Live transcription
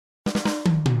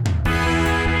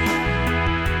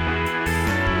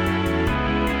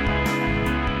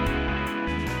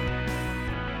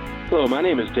Hello, my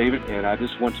name is David, and I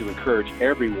just want to encourage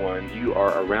everyone. You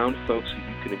are around folks who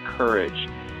you can encourage.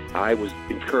 I was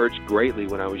encouraged greatly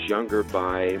when I was younger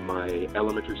by my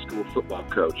elementary school football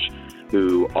coach,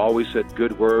 who always said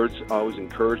good words, always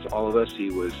encouraged all of us. He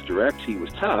was direct, he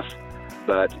was tough,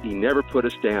 but he never put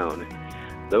us down.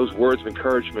 Those words of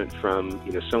encouragement from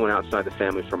someone outside the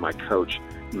family, from my coach,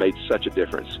 made such a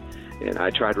difference. And I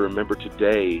try to remember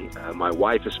today, my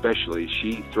wife especially,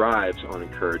 she thrives on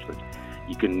encouragement.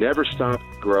 You can never stop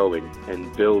growing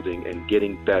and building and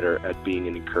getting better at being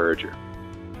an encourager.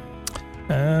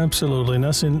 Absolutely.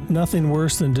 Nothing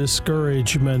worse than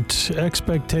discouragement.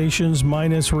 Expectations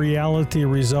minus reality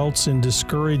results in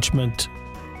discouragement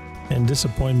and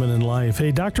disappointment in life.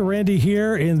 Hey, Dr. Randy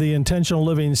here in the Intentional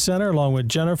Living Center, along with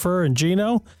Jennifer and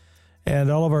Gino and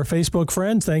all of our Facebook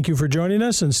friends. Thank you for joining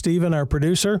us. And Stephen, our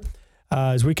producer,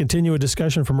 as we continue a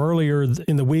discussion from earlier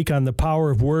in the week on the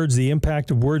power of words, the impact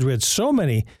of words. We had so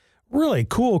many really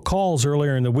cool calls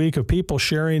earlier in the week of people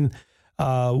sharing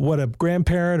what a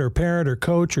grandparent or parent or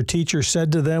coach or teacher said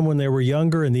to them when they were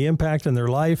younger and the impact in their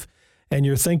life. And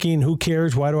you're thinking, who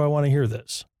cares? Why do I want to hear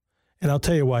this? And I'll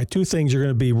tell you why. Two things: you're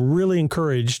going to be really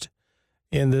encouraged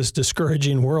in this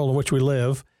discouraging world in which we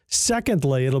live.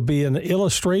 Secondly, it'll be an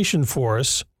illustration for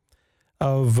us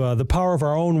of the power of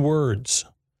our own words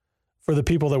for the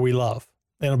people that we love.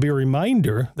 And it'll be a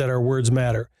reminder that our words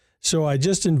matter. So I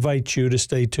just invite you to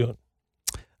stay tuned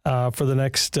for the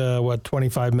next,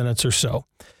 25 minutes or so.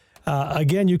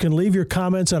 Again, you can leave your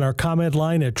comments on our comment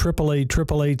line at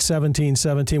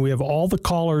 888-888-1717. We have all the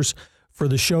callers for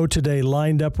the show today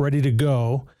lined up, ready to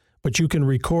go. But you can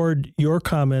record your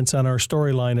comments on our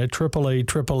storyline at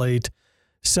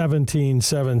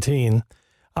 888-888-1717.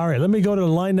 All right, let me go to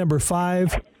line number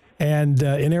 5. And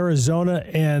in Arizona,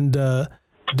 and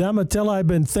Damatilla, I've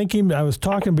been thinking, I was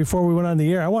talking before we went on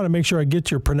the air, I want to make sure I get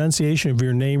your pronunciation of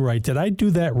your name right. Did I do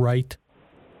that right?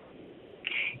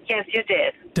 Yes, you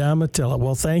did. Damatilla.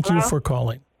 Well, thank you for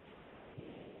calling.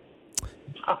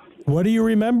 Oh. What do you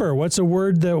remember? What's a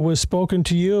word that was spoken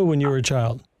to you when you were a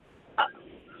child?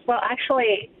 Well,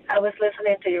 actually, I was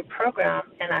listening to your program,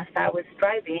 and as I was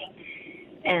driving,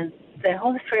 and the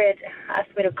Holy Spirit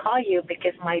asked me to call you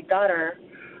because my daughter,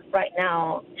 right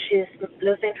now, she's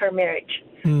losing her marriage.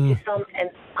 Some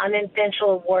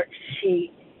unintentional words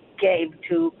she gave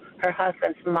to her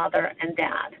husband's mother and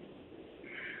dad.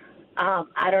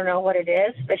 I don't know what it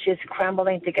is, but she's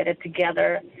scrambling to get it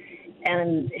together,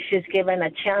 and she's given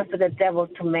a chance to the devil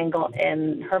to mingle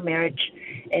in her marriage,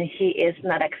 and he is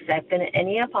not accepting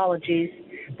any apologies.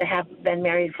 They have been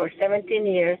married for 17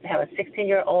 years. They have a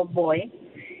 16-year-old boy.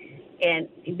 And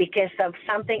because of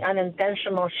something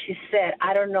unintentional she said,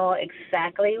 I don't know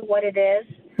exactly what it is,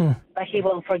 but he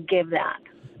will forgive that.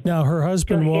 Now, her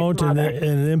husband won't, and it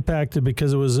impacted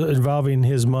because it was involving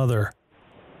his mother.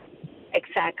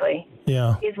 Exactly.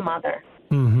 Yeah. His mother.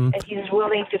 Mm-hmm. And he's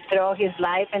willing to throw his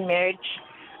life and marriage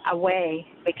away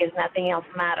because nothing else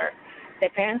matters. The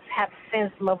parents have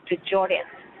since moved to Jordan.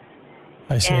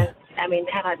 I see. And, they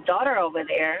have a daughter over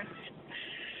there,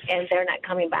 and they're not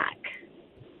coming back.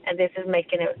 And this is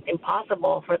making it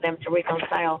impossible for them to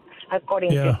reconcile, according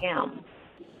to him.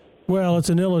 Well, it's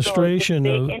an illustration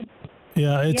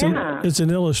it's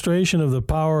an illustration of the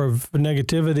power of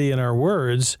negativity in our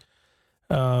words.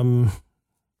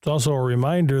 It's also a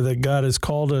reminder that God has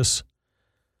called us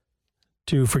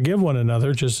to forgive one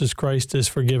another, just as Christ has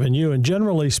forgiven you. And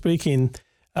generally speaking,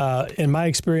 in my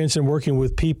experience in working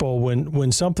with people,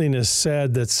 when something is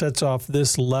said that sets off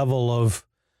this level of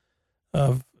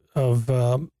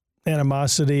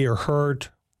animosity or hurt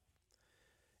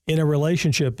in a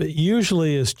relationship, it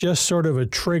usually is just sort of a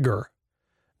trigger.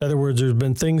 In other words, there's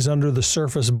been things under the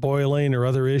surface boiling or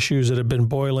other issues that have been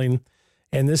boiling,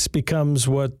 and this becomes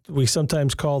what we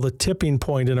sometimes call the tipping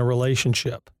point in a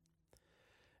relationship.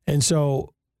 And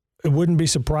so it wouldn't be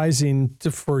surprising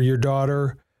for your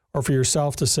daughter or for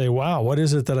yourself to say, wow, what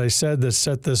is it that I said that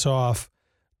set this off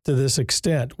to this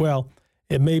extent? Well,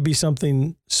 it may be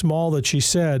something small that she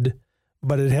said,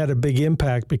 but it had a big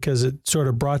impact because it sort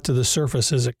of brought to the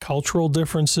surface. Is it cultural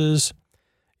differences?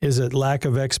 Is it lack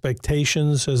of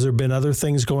expectations? Has there been other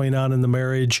things going on in the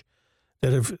marriage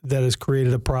that has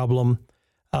created a problem?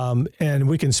 And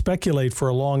we can speculate for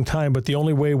a long time, but the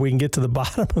only way we can get to the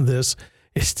bottom of this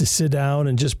is to sit down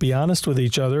and just be honest with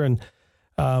each other. And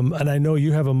I know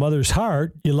you have a mother's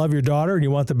heart. You love your daughter and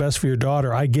you want the best for your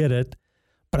daughter. I get it.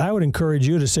 But I would encourage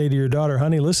you to say to your daughter,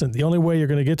 honey, listen, the only way you're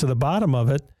going to get to the bottom of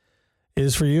it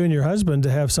is for you and your husband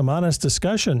to have some honest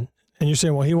discussion. And you're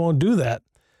saying, well, he won't do that.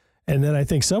 And then I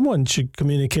think someone should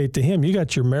communicate to him, you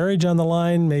got your marriage on the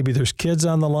line, maybe there's kids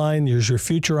on the line, there's your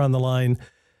future on the line.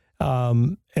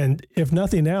 And if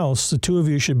nothing else, the two of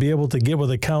you should be able to get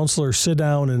with a counselor, sit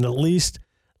down, and at least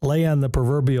lay on the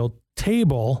proverbial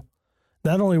table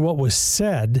not only what was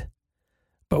said,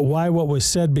 but why what was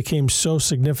said became so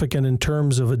significant in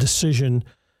terms of a decision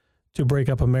to break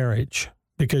up a marriage.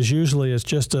 Because usually it's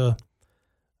just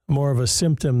more of a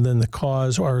symptom than the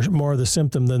cause, or more of the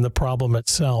symptom than the problem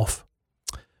itself.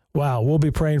 Wow, we'll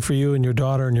be praying for you and your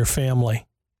daughter and your family.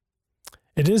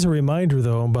 It is a reminder,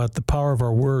 though, about the power of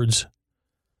our words.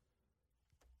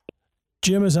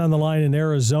 Jim is on the line in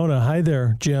Arizona. Hi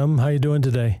there, Jim. How you doing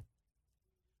today?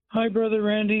 Hi, Brother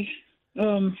Randy.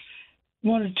 I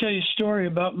wanted to tell you a story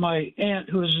about my aunt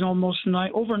who is almost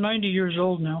over 90 years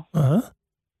old now.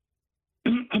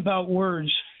 About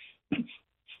words.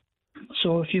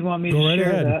 So if you want me to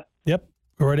share that. Yep,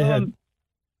 go right ahead.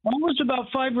 I was about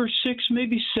 5 or 6,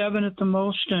 maybe 7 at the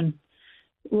most, and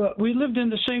we lived in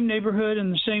the same neighborhood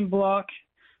in the same block.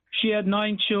 She had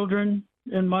 9 children,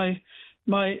 and I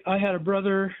had a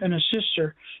brother and a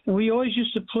sister, and we always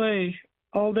used to play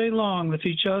all day long with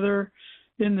each other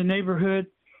in the neighborhood.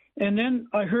 And then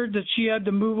I heard that she had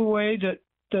to move away,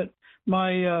 that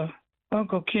my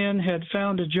Uncle Ken had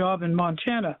found a job in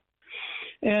Montana.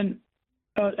 And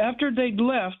after they'd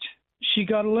left, she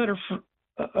got a letter from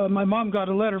my mom got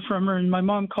a letter from her, and my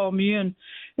mom called me in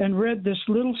and read this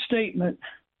little statement.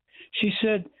 She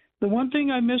said, "The one thing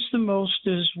I miss the most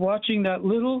is watching that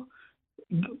little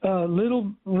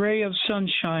ray of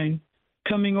sunshine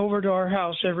coming over to our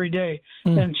house every day."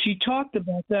 And she talked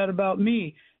about that about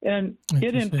me, and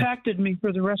it impacted me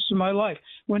for the rest of my life.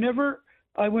 Whenever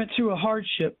I went through a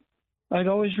hardship, I'd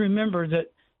always remember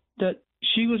that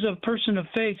she was a person of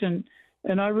faith, and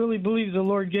I really believe the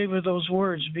Lord gave her those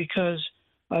words, because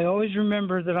I always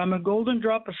remember that I'm a golden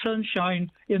drop of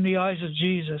sunshine in the eyes of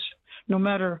Jesus, no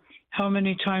matter how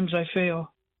many times I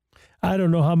fail. I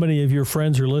don't know how many of your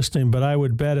friends are listening, but I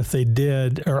would bet if they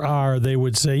did or are, they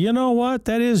would say, you know what,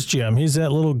 that is Jim. He's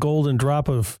that little golden drop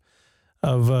of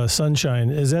sunshine.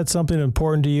 Is that something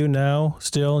important to you now,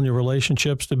 still, in your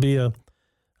relationships, to be a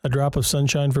drop of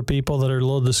sunshine for people that are a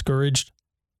little discouraged?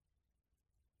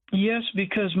 Yes,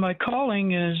 because my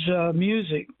calling is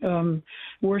music,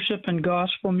 worship and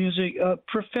gospel music,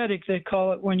 prophetic, they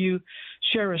call it, when you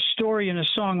share a story in a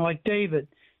song like David.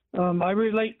 I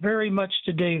relate very much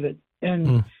to David,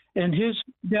 and his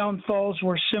downfalls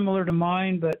were similar to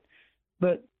mine,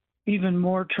 but even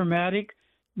more traumatic.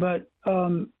 But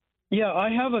I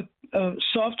have a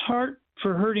soft heart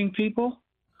for hurting people,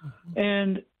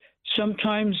 and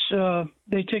sometimes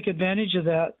they take advantage of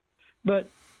that. But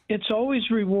it's always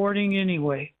rewarding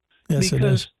anyway,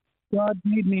 because God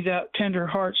gave me that tender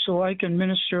heart so I can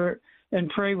minister and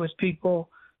pray with people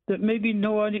that maybe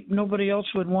nobody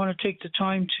else would want to take the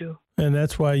time to. And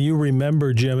that's why you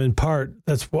remember, Jim, in part.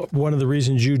 That's one of the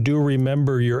reasons you do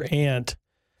remember your aunt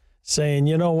saying,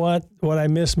 you know what I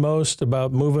miss most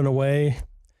about moving away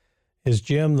is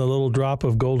Jim, the little drop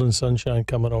of golden sunshine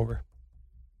coming over.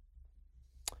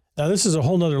 Now, this is a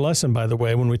whole nother lesson, by the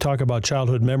way, when we talk about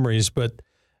childhood memories, but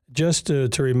just to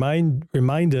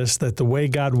remind us that the way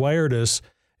God wired us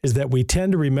is that we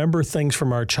tend to remember things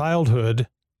from our childhood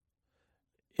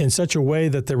in such a way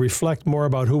that they reflect more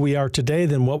about who we are today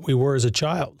than what we were as a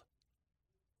child.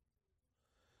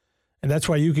 And that's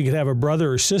why you could have a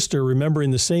brother or sister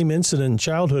remembering the same incident in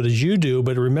childhood as you do,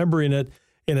 but remembering it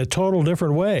in a total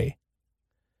different way.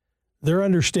 Their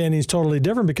understanding is totally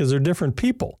different because they're different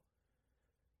people.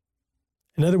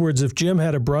 In other words, if Jim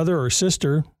had a brother or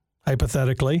sister,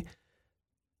 hypothetically,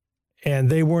 and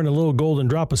they weren't a little golden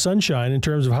drop of sunshine in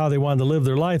terms of how they wanted to live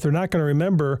their life, they're not going to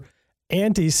remember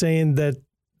Auntie saying that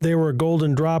they were a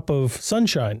golden drop of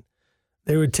sunshine.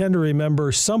 They would tend to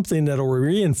remember something that will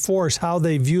reinforce how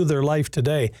they view their life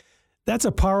today. That's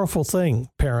a powerful thing,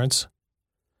 parents.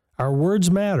 Our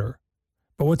words matter.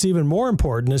 But what's even more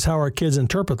important is how our kids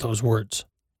interpret those words,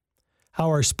 how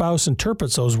our spouse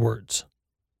interprets those words.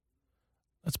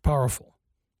 That's powerful.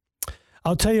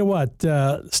 I'll tell you what,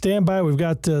 stand by. We've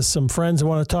got some friends who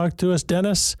want to talk to us.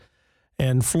 Dennis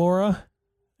and Flora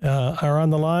are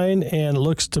on the line, and it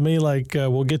looks to me like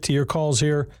we'll get to your calls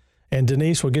here. And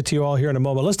Denise, we'll get to you all here in a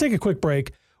moment. Let's take a quick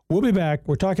break. We'll be back.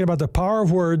 We're talking about the power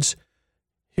of words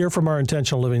here from our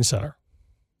Intentional Living Center.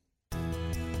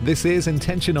 This is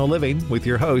Intentional Living with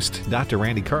your host, Dr.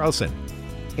 Randy Carlson.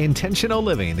 Intentional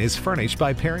Living is furnished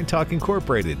by Parent Talk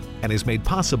Incorporated and is made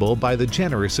possible by the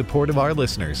generous support of our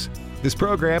listeners. This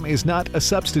program is not a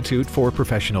substitute for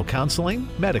professional counseling,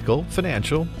 medical,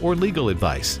 financial, or legal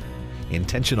advice.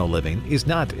 Intentional Living is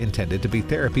not intended to be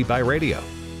therapy by radio.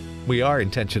 We are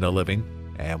Intentional Living,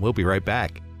 and we'll be right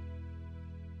back.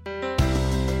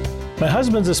 My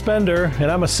husband's a spender and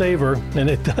I'm a saver, and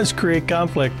it does create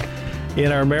conflict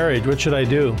in our marriage. What should I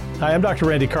do? Hi, I'm Dr.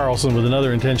 Randy Carlson with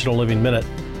another Intentional Living Minute.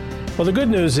 Well, the good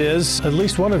news is at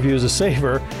least one of you is a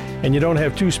saver and you don't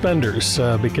have two spenders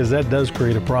because that does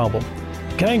create a problem.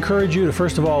 Can I encourage you to,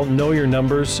 first of all, know your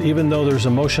numbers? Even though there's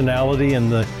emotionality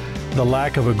and the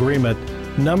lack of agreement,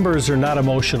 numbers are not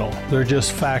emotional. They're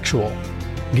just factual.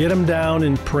 Get them down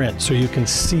in print so you can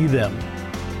see them.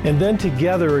 And then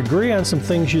together agree on some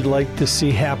things you'd like to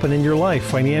see happen in your life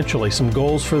financially, some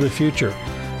goals for the future,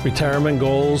 retirement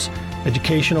goals,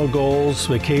 educational goals,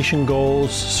 vacation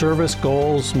goals, service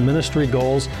goals, ministry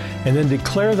goals, and then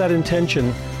declare that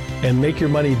intention and make your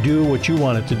money do what you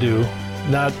want it to do,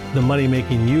 not the money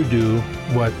making you do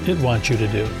what it wants you to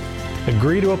do.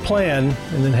 Agree to a plan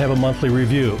and then have a monthly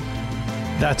review.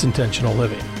 That's intentional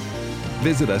living.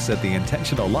 Visit us at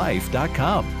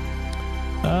theintentionallife.com.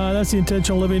 That's the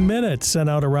Intentional Living Minute sent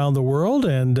out around the world,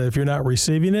 and if you're not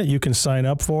receiving it, you can sign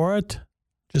up for it.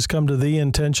 Just come to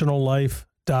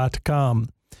theintentionallife.com.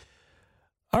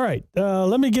 All right,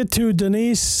 let me get to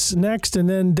Denise next, and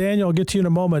then Daniel, I'll get to you in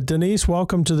a moment. Denise,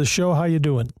 welcome to the show. How you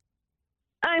doing?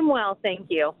 I'm well, thank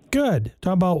you. Good.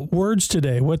 Talk about words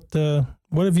today. What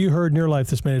have you heard in your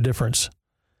life that's made a difference?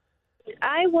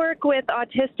 I work with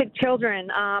autistic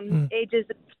children, ages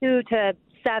 2 to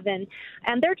 7,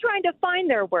 and they're trying to find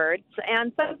their words.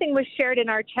 And something was shared in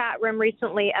our chat room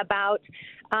recently about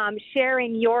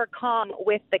sharing your calm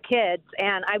with the kids.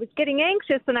 And I was getting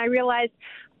anxious, and I realized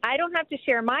I don't have to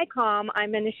share my calm.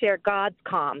 I'm going to share God's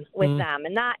calm with them.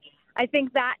 And that, I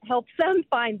think that helps them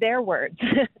find their words.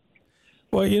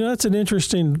 Well, that's an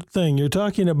interesting thing. You're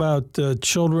talking about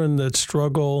children that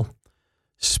struggle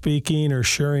speaking or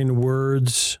sharing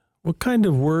words. What kind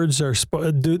of words are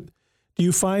do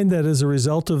you find that as a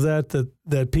result of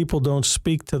that people don't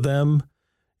speak to them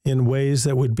in ways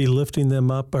that would be lifting them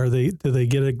up? Do they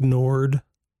get ignored?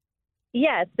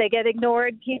 Yes, they get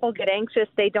ignored. People get anxious.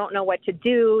 They don't know what to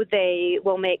do. They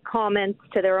will make comments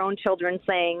to their own children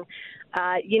saying,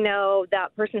 that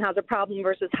person has a problem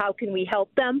versus how can we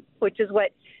help them, which is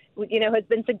what has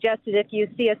been suggested. If you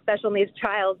see a special needs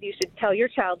child, you should tell your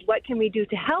child, what can we do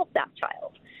to help that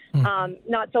child?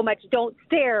 Not so much don't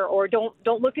stare or don't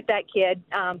look at that kid,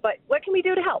 but what can we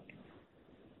do to help?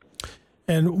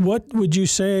 And what would you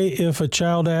say if a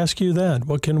child asks you that?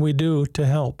 What can we do to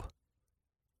help?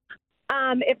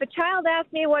 If a child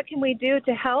asks me what can we do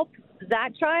to help that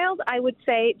child, I would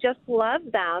say just love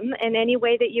them in any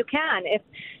way that you can. If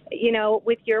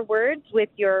with your words, with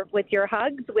your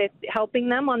hugs, with helping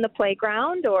them on the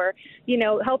playground, or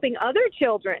helping other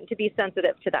children to be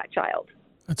sensitive to that child.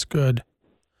 That's good.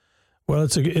 Well,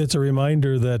 it's a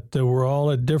reminder that we're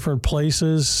all at different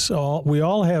places. We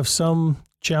all have some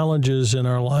challenges in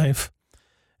our life,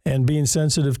 and being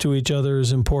sensitive to each other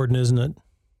is important, isn't it?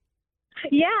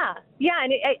 Yeah,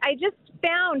 and I just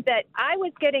found that I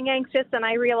was getting anxious, and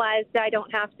I realized I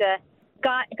don't have to.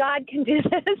 God can do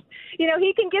this.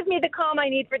 He can give me the calm I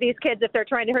need for these kids if they're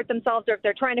trying to hurt themselves or if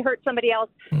they're trying to hurt somebody else.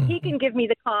 He can give me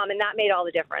the calm, and that made all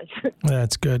the difference.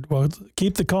 That's good. Well,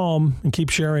 keep the calm and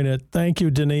keep sharing it. Thank you,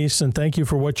 Denise, and thank you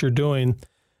for what you're doing.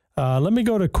 Let me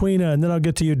go to Queena, and then I'll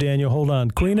get to you, Daniel. Hold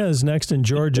on. Queena is next in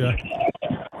Georgia.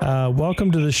 Welcome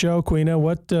to the show, Queena.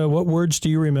 What words do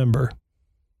you remember?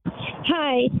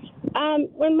 Hi.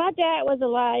 When my dad was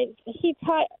alive, he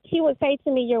would say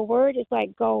to me, your word is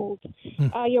like gold.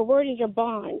 Your word is your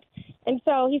bond. And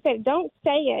so he said, don't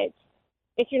say it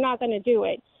if you're not going to do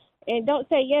it. And don't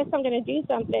say, yes, I'm going to do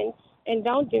something, and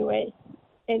don't do it.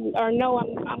 Or no,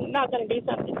 I'm not going to do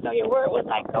something. So your word was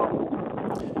like gold.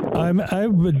 I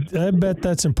bet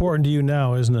that's important to you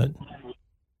now, isn't it?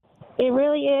 It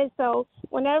really is. So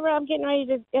whenever I'm getting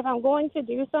ready if I'm going to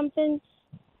do something,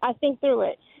 I think through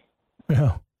it.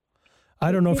 Yeah.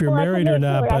 I don't know if you're married or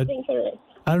not, but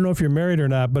I don't know if you're married or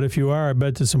not, but if you are, I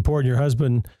bet it's important your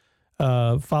husband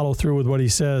follow through with what he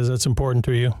says. That's important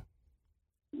to you.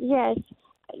 Yes.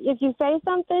 If you say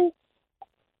something,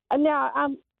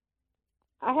 now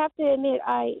I have to admit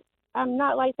I'm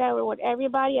not like that with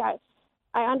everybody. I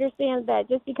understand that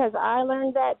just because I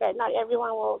learned that not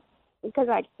everyone will, because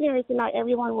I experienced it, not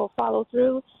everyone will follow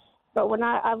through. But when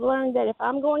I've learned that if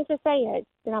I'm going to say it,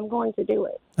 then I'm going to do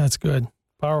it. That's good.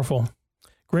 Powerful.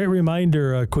 Great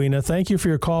reminder, Queena. Thank you for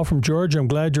your call from Georgia. I'm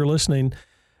glad you're listening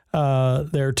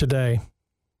there today.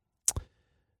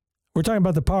 We're talking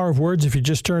about the power of words. If you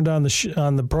just turned on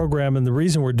the program, and the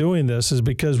reason we're doing this is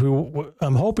because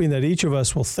I'm hoping that each of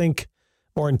us will think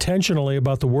more intentionally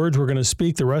about the words we're going to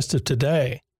speak the rest of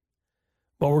today.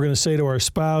 What we're going to say to our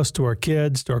spouse, to our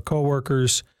kids, to our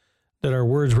coworkers, that our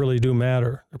words really do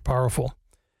matter. They're powerful.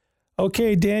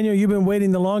 Okay, Daniel, you've been waiting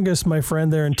the longest, my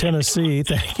friend, there in Tennessee.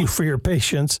 Thank you for your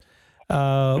patience.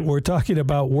 We're talking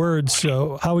about words,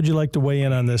 so how would you like to weigh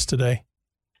in on this today?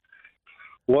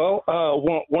 Well,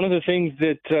 one of the things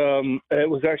that it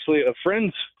was actually a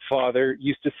friend's father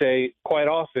used to say quite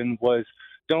often was,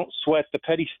 don't sweat the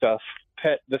petty stuff,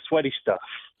 pet the sweaty stuff.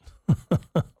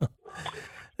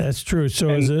 That's true.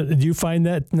 So do you find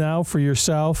that now for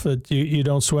yourself, that you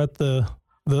don't sweat the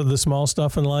small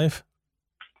stuff in life?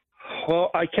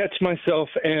 Well, I catch myself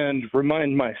and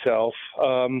remind myself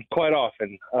quite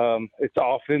often. It's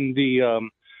often the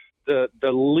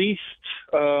least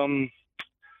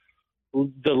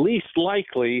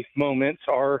likely moments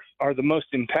are the most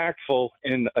impactful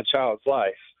in a child's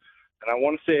life. And I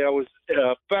want to say I was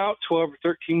about 12 or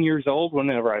 13 years old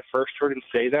whenever I first heard him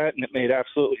say that, and it made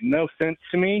absolutely no sense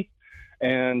to me.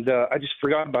 And I just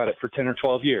forgot about it for 10 or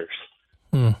 12 years.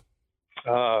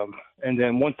 And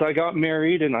then once I got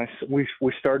married and we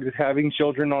started having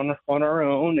children on our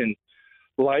own, and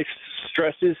life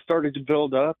stresses started to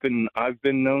build up, and I've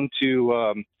been known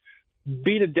to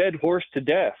beat a dead horse to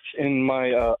death in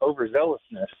my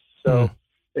overzealousness. So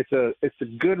it's a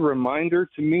good reminder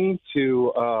to me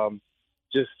to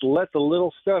just let the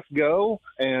little stuff go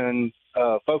and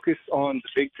focus on the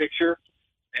big picture.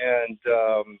 And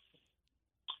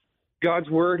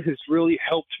God's word has really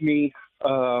helped me.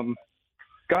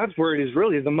 God's word is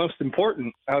really the most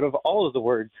important out of all of the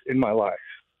words in my life.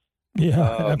 Yeah,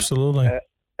 absolutely.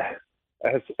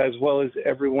 As well as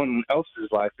everyone else's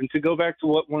life. And to go back to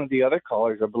what one of the other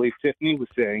callers, I believe Tiffany, was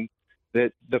saying,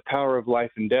 that the power of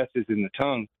life and death is in the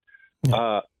tongue.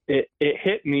 Yeah. It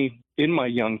hit me in my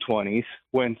young 20s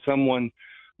when someone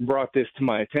brought this to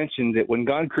my attention, that when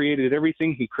God created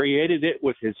everything, he created it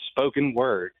with his spoken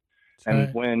word.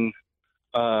 And when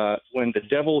the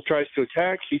devil tries to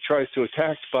attack, he tries to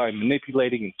attack by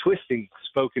manipulating and twisting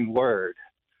spoken word,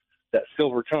 that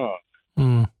silver tongue.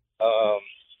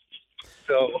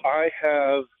 So I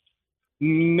have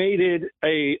made it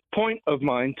a point of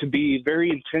mine to be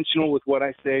very intentional with what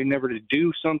I say, never to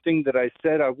do something that I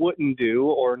said I wouldn't do,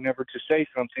 or never to say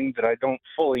something that I don't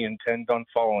fully intend on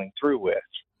following through with.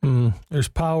 There's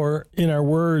power in our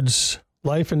words,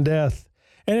 life and death.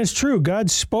 And it's true, God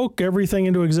spoke everything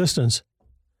into existence.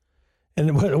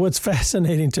 And what's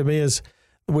fascinating to me is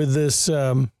with this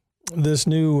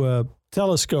new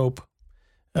telescope,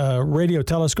 radio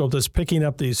telescope that's picking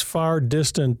up these far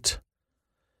distant,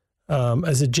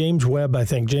 as a James Webb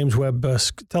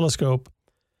telescope.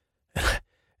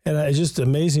 And it's just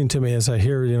amazing to me as I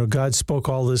hear, God spoke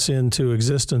all this into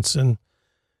existence. And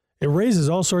it raises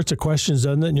all sorts of questions,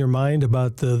 doesn't it, in your mind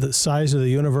about the size of the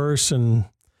universe and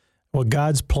what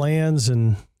God's plans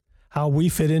and how we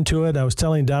fit into it. I was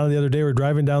telling Donna the other day, we're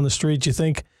driving down the street. You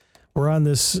think we're on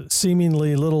this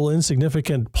seemingly little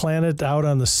insignificant planet out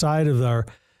on the side of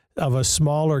a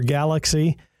smaller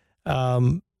galaxy,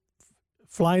 flying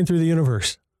through the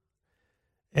universe.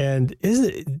 And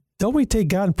don't we take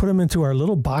God and put him into our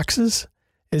little boxes?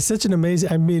 It's such an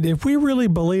amazing, if we really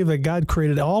believe that God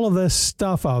created all of this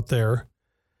stuff out there,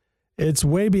 it's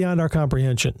way beyond our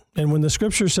comprehension. And when the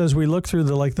scripture says we look through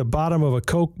the bottom of a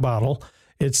Coke bottle,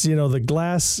 it's, the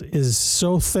glass is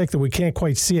so thick that we can't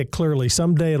quite see it clearly.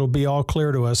 Someday it'll be all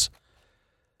clear to us.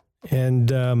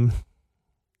 And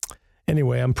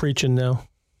anyway, I'm preaching now.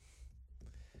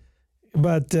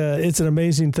 But it's an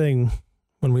amazing thing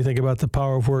when we think about the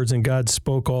power of words, and God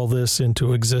spoke all this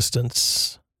into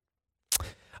existence.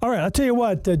 All right, I'll tell you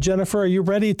what, Jennifer, are you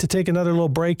ready to take another little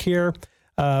break here?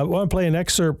 I want to play an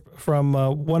excerpt from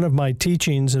one of my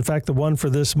teachings, in fact, the one for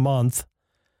this month,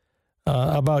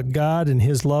 about God and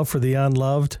his love for the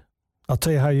unloved. I'll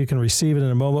tell you how you can receive it in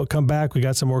a moment. We'll come back. We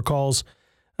got some more calls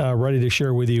ready to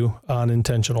share with you on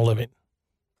intentional living.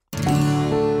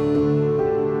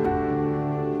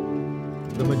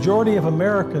 The majority of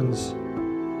Americans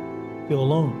feel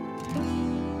alone.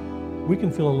 We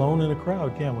can feel alone in a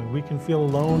crowd, can't we? We can feel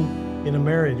alone in a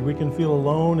marriage. We can feel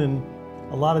alone in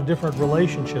a lot of different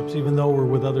relationships, even though we're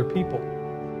with other people.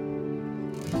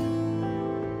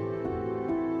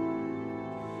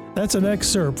 That's an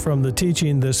excerpt from the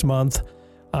teaching this month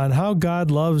on how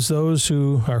God loves those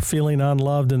who are feeling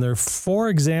unloved. And there are 4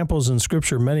 examples in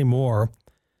Scripture, many more,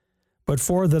 but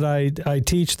 4 that I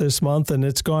teach this month, and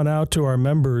it's gone out to our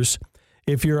members.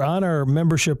 If you're on our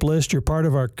membership list, you're part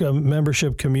of our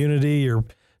membership community, you're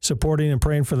supporting and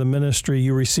praying for the ministry,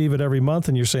 you receive it every month,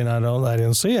 and you're saying, I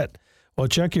didn't see it. Well,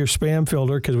 check your spam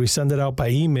filter because we send it out by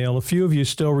email. A few of you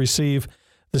still receive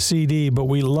the CD, but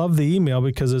we love the email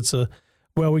because it's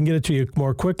we can get it to you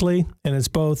more quickly, and it's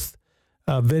both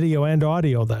video and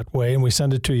audio that way, and we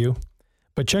send it to you.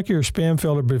 But check your spam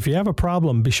filter. But if you have a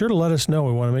problem, be sure to let us know.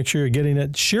 We want to make sure you're getting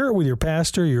it. Share it with your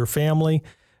pastor, your family.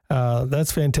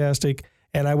 That's fantastic.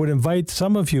 And I would invite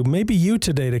some of you, maybe you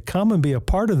today, to come and be a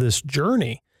part of this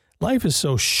journey. Life is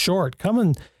so short. Come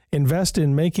and invest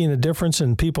in making a difference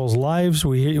in people's lives.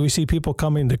 We see people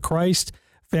coming to Christ,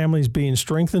 families being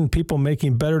strengthened, people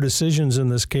making better decisions in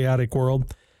this chaotic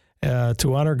world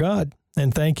to honor God.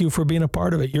 And thank you for being a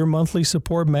part of it. Your monthly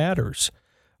support matters.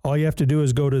 All you have to do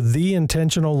is go to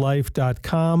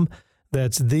theintentionallife.com.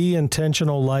 That's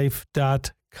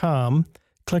theintentionallife.com.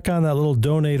 Click on that little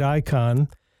donate icon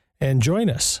and join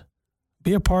us.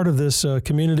 Be a part of this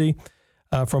community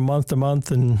from month to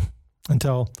month and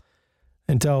until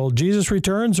Jesus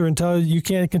returns or until you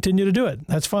can't continue to do it.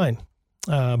 That's fine.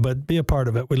 But be a part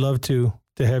of it. We'd love to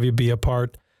have you be a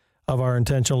part of our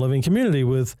intentional living community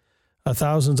with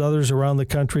thousands others around the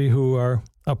country who are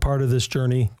a part of this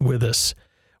journey with us.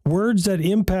 Words that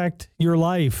impact your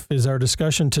life is our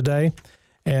discussion today.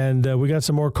 And we got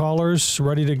some more callers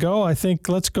ready to go. I think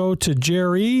let's go to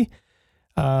Jerry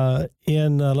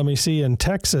in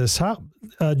Texas.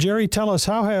 Jerry, tell us,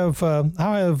 how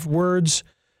have words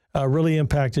really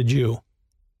impacted you?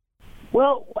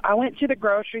 Well, I went to the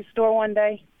grocery store one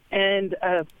day, and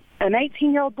an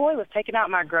 18-year-old boy was taking out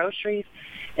my groceries.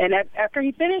 And after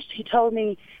he finished, he told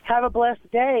me, "Have a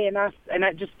blessed day," and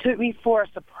it just took me for a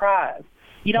surprise.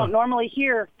 You don't normally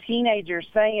hear teenagers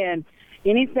saying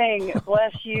anything,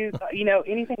 "bless you,"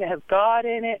 anything that has God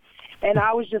in it. And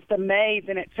I was just amazed,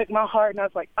 and it took my heart, and I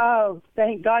was like, "Oh,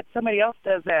 thank God somebody else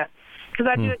does that." Because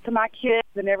I do it to my kids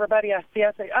and everybody I see.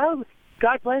 I say, "Oh,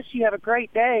 God bless you, have a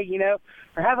great day,"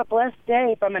 or "have a blessed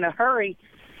day" if I'm in a hurry.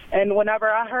 And whenever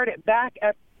I heard it back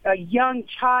at a young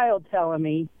child telling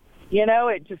me,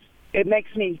 it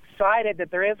makes me excited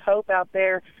that there is hope out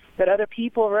there, that other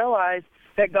people realize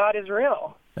that God is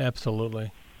real.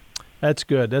 Absolutely. That's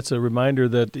good. That's a reminder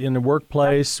that in the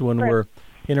workplace, when we're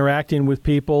interacting with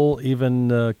people,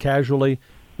 even casually,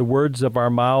 the words of our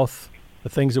mouth, the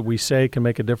things that we say can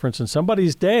make a difference in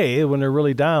somebody's day. When they're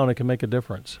really down, it can make a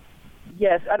difference.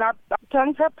 Yes, and our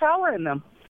tongues have power in them.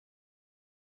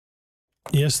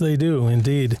 Yes, they do,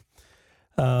 indeed.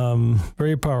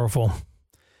 Very powerful.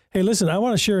 Hey, listen, I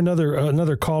want to share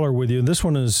another caller with you. This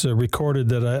one is recorded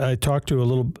that I talked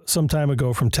to some time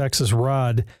ago from Texas,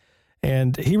 Rod,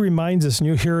 and he reminds us, and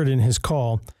you hear it in his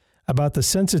call, about the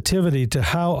sensitivity to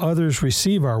how others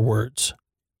receive our words.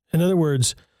 In other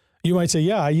words, you might say,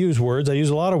 "Yeah, I use words. I use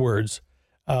a lot of words,"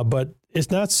 but it's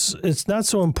not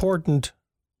so important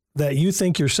that you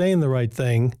think you're saying the right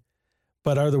thing,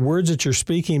 but are the words that you're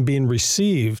speaking being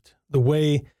received the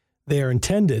way they are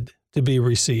intended to be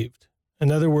received?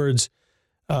 In other words,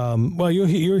 you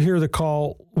hear the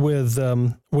call with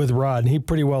Rod, and he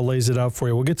pretty well lays it out for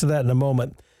you. We'll get to that in a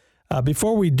moment.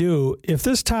 Before we do, if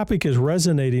this topic is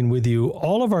resonating with you,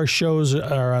 all of our shows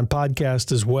are on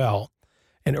podcast as well.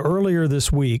 And earlier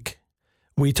this week,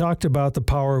 we talked about the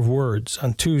power of words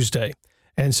on Tuesday.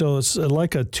 And so it's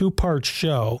like a two-part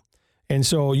show. And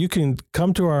so you can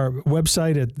come to our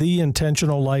website at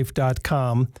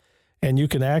theintentionallife.com, and you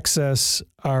can access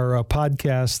our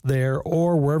podcast there,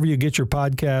 or wherever you get your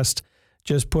podcast,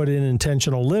 just put in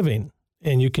Intentional Living,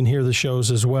 and you can hear the shows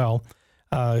as well.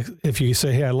 If you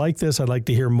say, "Hey, I like this, I'd like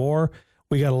to hear more,"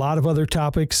 we got a lot of other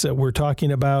topics that we're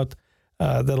talking about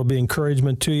that'll be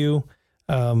encouragement to you,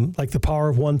 like the power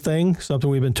of one thing, something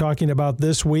we've been talking about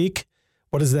this week.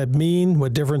 What does that mean?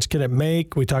 What difference can it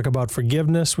make? We talk about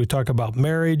forgiveness. We talk about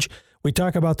marriage. We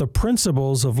talk about the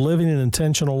principles of living an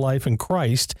intentional life in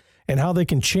Christ and how they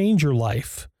can change your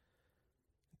life.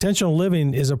 Intentional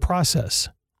living is a process.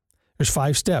 There's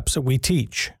 5 steps that we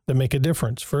teach that make a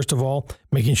difference. First of all,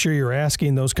 making sure you're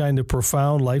asking those kind of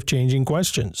profound, life-changing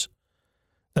questions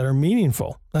that are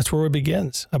meaningful. That's where it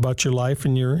begins, about your life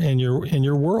and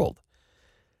your world.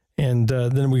 And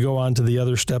then we go on to the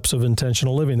other steps of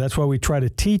intentional living. That's why we try to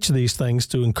teach these things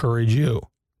to encourage you.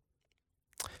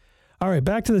 All right,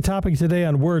 back to the topic today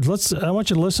on words. I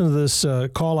want you to listen to this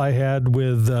call I had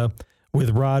with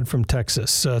Rod from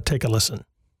Texas. Take a listen.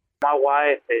 My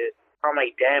wife is from a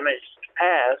damaged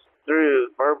past through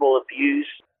verbal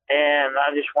abuse, and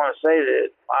I just want to say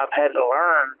that I've had to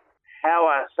learn how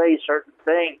I say certain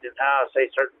things and how I say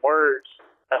certain words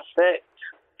affect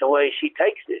the way she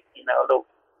takes it,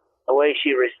 the way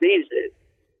she receives it.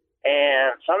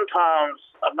 And sometimes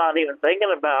I'm not even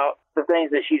thinking about the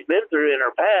things that she's been through in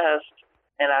her past,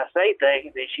 and I say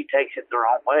things and she takes it the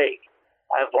wrong way.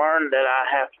 I've learned that I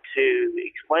have to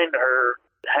explain to her,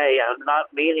 "Hey, I'm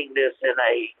not meaning this in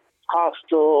a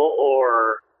hostile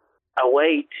or a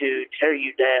way to tear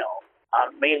you down.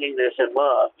 I'm meaning this in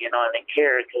love, and in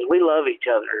care, because we love each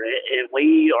other, and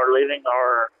we are living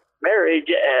our marriage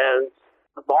as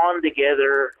a bond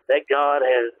together that God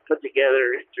has put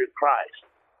together through Christ.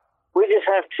 We just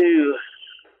have to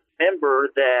remember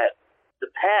that the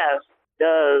past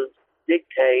does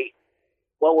dictate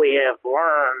what we have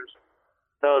learned,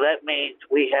 so that means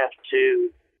we have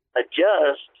to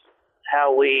adjust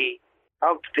how we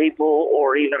talk to people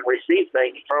or even receive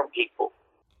things from people.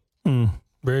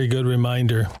 Very good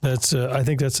reminder. That's I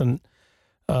think that's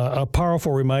a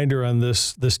powerful reminder on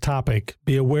this topic.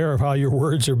 Be aware of how your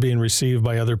words are being received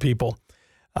by other people.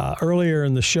 Earlier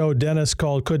in the show, Dennis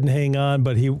called, couldn't hang on,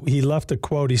 but he left a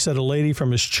quote. He said a lady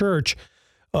from his church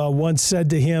once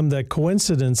said to him that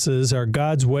coincidences are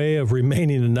God's way of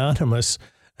remaining anonymous.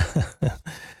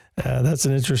 That's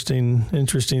an interesting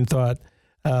thought.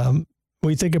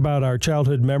 We think about our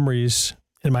childhood memories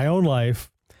in my own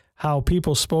life, how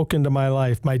people spoke into my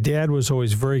life. My dad was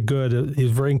always very good. He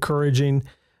was very encouraging.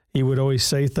 He would always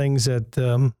say things that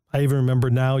I even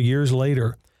remember now, years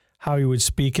later, how he would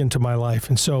speak into my life.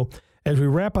 And so as we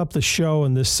wrap up the show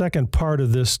in this second part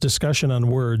of this discussion on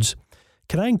words,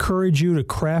 can I encourage you to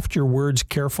craft your words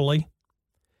carefully?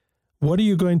 What are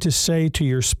you going to say to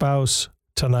your spouse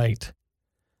tonight?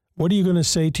 What are you going to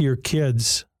say to your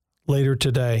kids later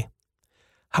today?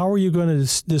 How are you going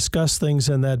to discuss things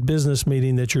in that business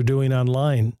meeting that you're doing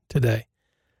online today?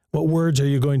 What words are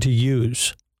you going to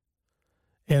use?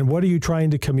 And what are you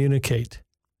trying to communicate?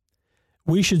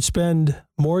 We should spend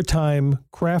more time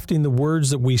crafting the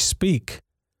words that we speak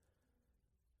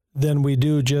than we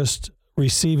do just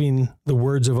receiving the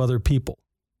words of other people.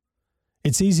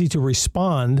 It's easy to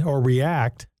respond or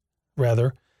react,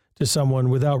 rather, to someone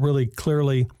without really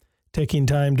clearly taking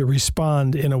time to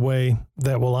respond in a way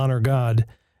that will honor God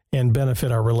and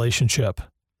benefit our relationship.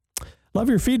 Love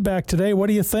your feedback today. What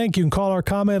do you think? You can call our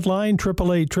comment line,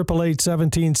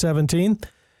 888-888-1717,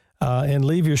 and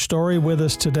leave your story with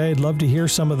us today. I'd love to hear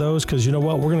some of those because you know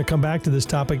what? We're going to come back to this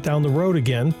topic down the road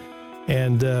again,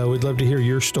 and we'd love to hear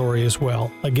your story as well.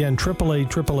 Again,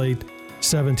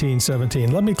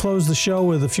 888-888-1717. Let me close the show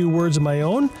with a few words of my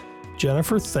own.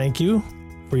 Jennifer, thank you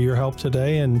for your help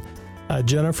today. And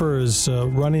Jennifer is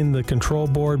running the control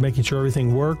board, making sure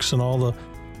everything works and all the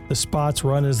spots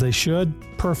run as they should.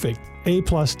 Perfect. A+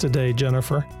 today,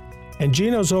 Jennifer. And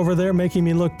Gino's over there making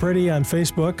me look pretty on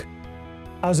Facebook.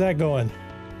 How's that going?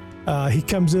 He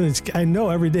comes in, I know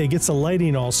every day, gets the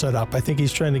lighting all set up. I think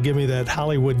he's trying to give me that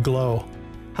Hollywood glow.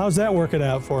 How's that working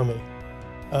out for me?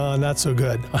 Not so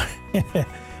good.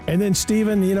 And then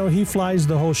Steven, he flies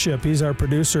the whole ship. He's our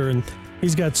producer, and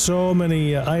he's got so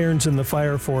many irons in the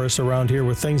fire for us around here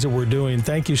with things that we're doing.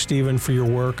 Thank you, Steven, for your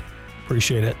work.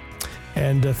 Appreciate it.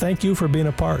 And thank you for being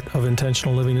a part of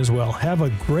Intentional Living as well. Have a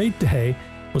great day.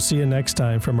 We'll see you next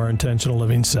time from our Intentional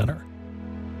Living Center.